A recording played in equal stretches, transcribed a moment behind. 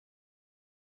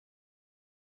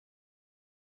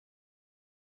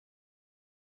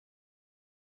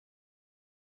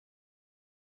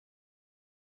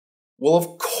Well,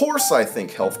 of course I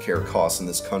think healthcare costs in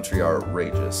this country are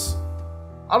outrageous.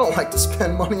 I don't like to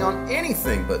spend money on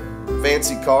anything but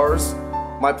fancy cars,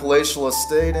 my palatial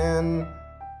estate, and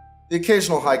the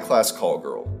occasional high-class call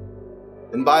girl.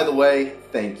 And by the way,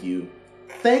 thank you.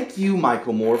 Thank you,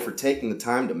 Michael Moore, for taking the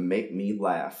time to make me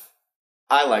laugh.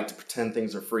 I like to pretend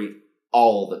things are free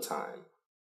all the time.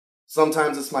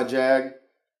 Sometimes it's my Jag.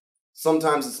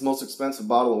 Sometimes it's the most expensive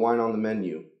bottle of wine on the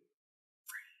menu.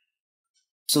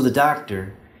 So the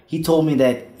doctor, he told me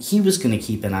that he was going to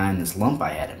keep an eye on this lump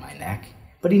I had in my neck,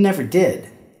 but he never did.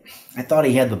 I thought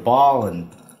he had the ball and,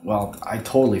 well, I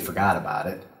totally forgot about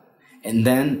it. And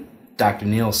then Dr.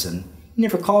 Nielsen, he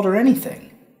never called her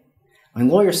anything. My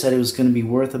lawyer said it was going to be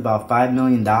worth about $5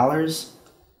 million.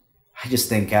 I just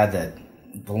thank God that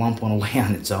the lump went away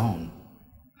on its own.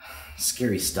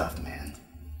 Scary stuff, man.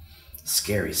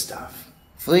 Scary stuff.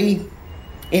 Free.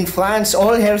 In France,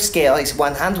 all healthcare is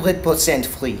 100%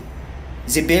 free.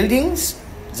 The buildings,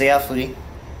 they are free.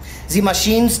 The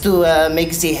machines to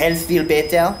make the health feel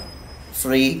better,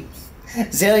 free.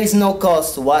 There is no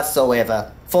cost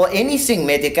whatsoever for anything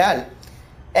medical.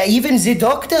 Even the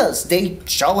doctors, they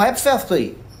show up for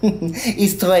free.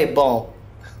 It's très bon.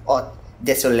 Oh,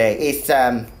 désolé.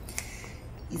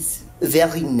 It's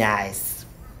very nice.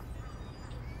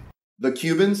 The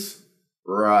Cubans?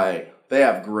 Right. They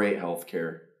have great health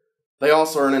care. They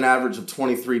also earn an average of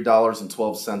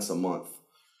 $23.12 a month.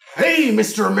 Hey,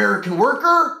 Mr. American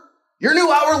Worker! Your new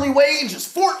hourly wage is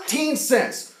 14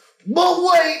 cents. But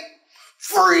wait!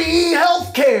 Free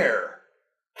health care!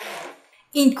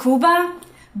 In Cuba,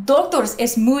 doctors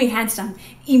es muy handsome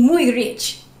y muy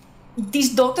rich. This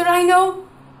doctor I know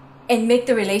and make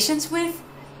the relations with,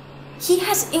 he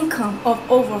has income of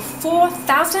over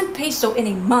 4,000 peso in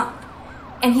a month.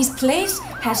 And his place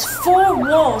has 4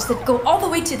 walls that go all the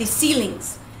way to the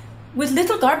ceilings, with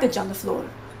little garbage on the floor.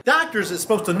 Doctors is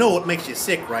supposed to know what makes you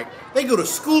sick, right? They go to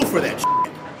school for that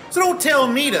shit. So don't tell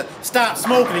me to stop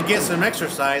smoking and get some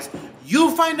exercise.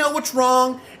 You find out what's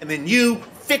wrong, and then you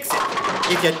fix it.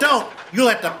 If you don't, you'll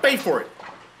have to pay for it.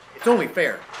 It's only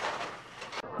fair.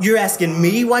 You're asking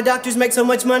me why doctors make so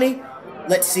much money?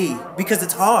 Let's see, because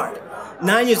it's hard.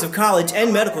 9 years of college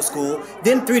and medical school,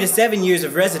 then 3 to 7 years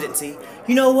of residency.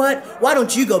 You know what? Why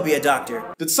don't you go be a doctor?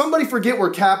 Did somebody forget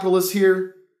we're capitalists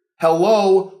here?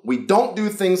 Hello, we don't do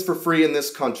things for free in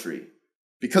this country.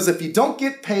 Because if you don't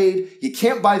get paid, you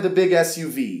can't buy the big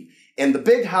SUV, and the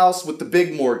big house with the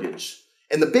big mortgage,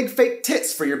 and the big fake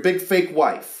tits for your big fake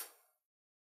wife.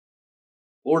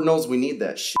 Lord knows we need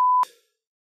that shit.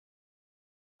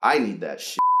 I need that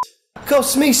shit.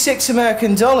 Costs me $6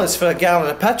 American for a gallon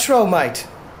of petrol, mate.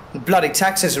 Bloody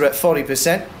taxes are at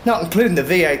 40%, not including the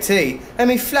VAT, and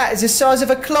me flat is the size of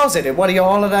a closet at one of your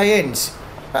holiday inns.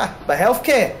 But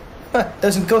healthcare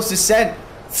doesn't cost a cent.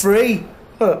 Free.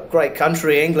 Great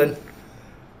country, England.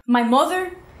 My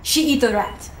mother, she eat a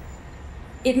rat.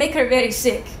 It make her very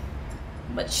sick,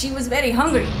 but she was very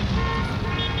hungry.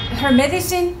 Her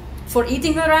medicine for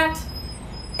eating the rat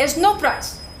is no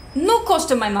price, no cost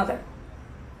to my mother.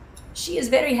 She is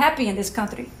very happy in this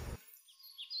country.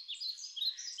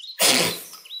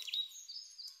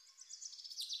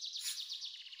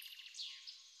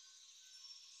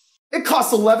 It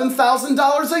costs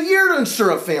 $11,000 a year to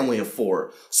insure a family of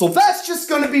 4, so that's just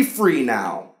gonna be free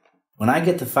now. When I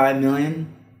get to $5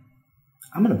 million,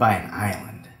 I'm gonna buy an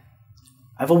island.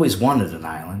 I've always wanted an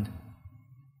island.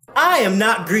 I am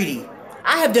not greedy.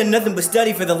 I have done nothing but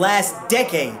study for the last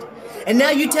decade. And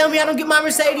now you tell me I don't get my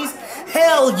Mercedes?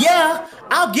 Hell yeah,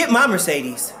 I'll get my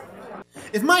Mercedes.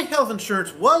 If my health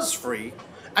insurance was free,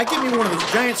 I'd get me one of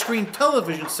those giant screen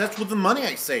television sets with the money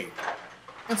I saved.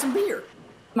 And some beer.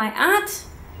 My aunt,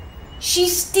 she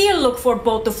still look for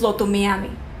boat to float to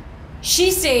Miami. She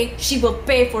say she will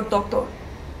pay for doctor.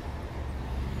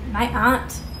 My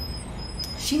aunt,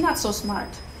 she not so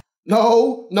smart.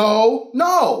 No, no,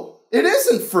 no! It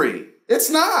isn't free. It's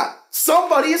not.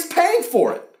 Somebody is paying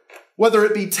for it. Whether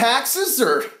it be taxes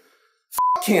or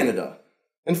fuck Canada.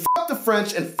 And fuck the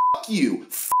French and fuck you.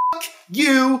 Fuck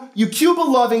you, you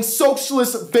Cuba-loving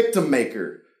socialist victim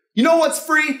maker. You know what's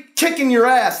free? Kicking your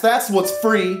ass, that's what's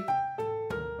free.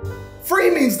 Free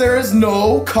means there is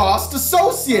no cost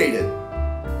associated.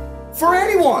 For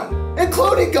anyone,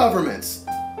 including governments.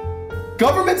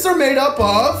 Governments are made up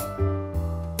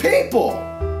of people.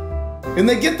 And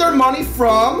they get their money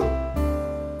from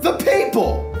the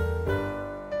people.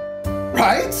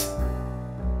 Right?